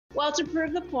Well, to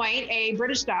prove the point, a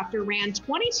British doctor ran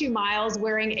 22 miles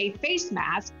wearing a face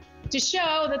mask to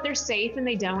show that they're safe and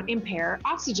they don't impair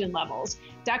oxygen levels.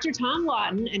 Dr. Tom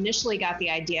Lawton initially got the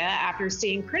idea after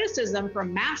seeing criticism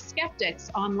from mask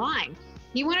skeptics online.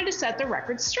 He wanted to set the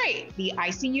record straight. The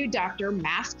ICU doctor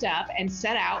masked up and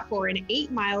set out for an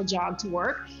 8-mile jog to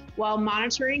work while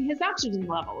monitoring his oxygen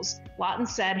levels. Lawton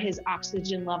said his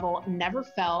oxygen level never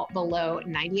fell below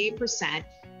 98%.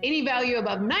 Any value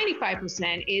above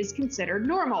 95% is considered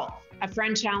normal. A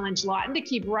friend challenged Lawton to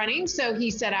keep running, so he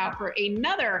set out for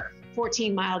another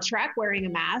 14-mile trek wearing a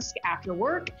mask after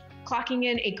work, clocking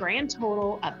in a grand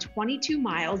total of 22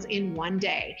 miles in one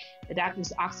day. The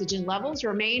doctor's oxygen levels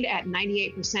remained at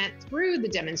 98% through the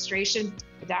demonstration.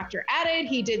 The doctor added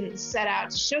he didn't set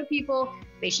out to show people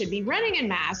they should be running in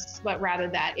masks, but rather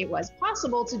that it was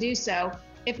possible to do so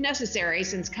if necessary,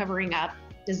 since covering up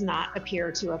does not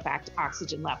appear to affect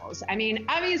oxygen levels. I mean,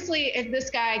 obviously, if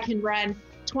this guy can run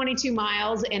 22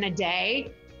 miles in a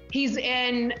day, he's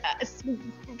in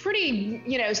pretty,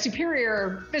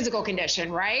 superior physical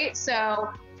condition, right?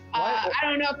 So I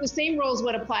don't know if the same rules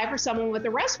would apply for someone with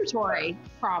a respiratory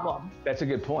problem. That's a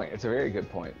good point. It's a very good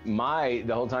point.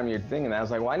 The whole time you're thinking that, I was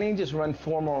like, why didn't you just run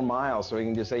 4 more miles so we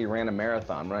can just say you ran a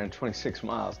marathon, running 26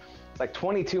 miles? It's like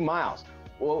 22 miles.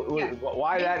 Well, yeah.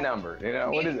 Why that number?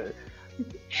 What is it?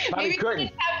 Maybe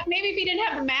if he didn't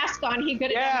have a mask on, he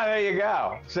could have. Yeah, there you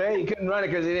go. Say he couldn't run it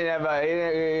because he didn't have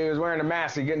he was wearing a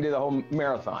mask. He couldn't do the whole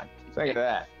marathon. Think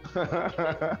of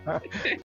that.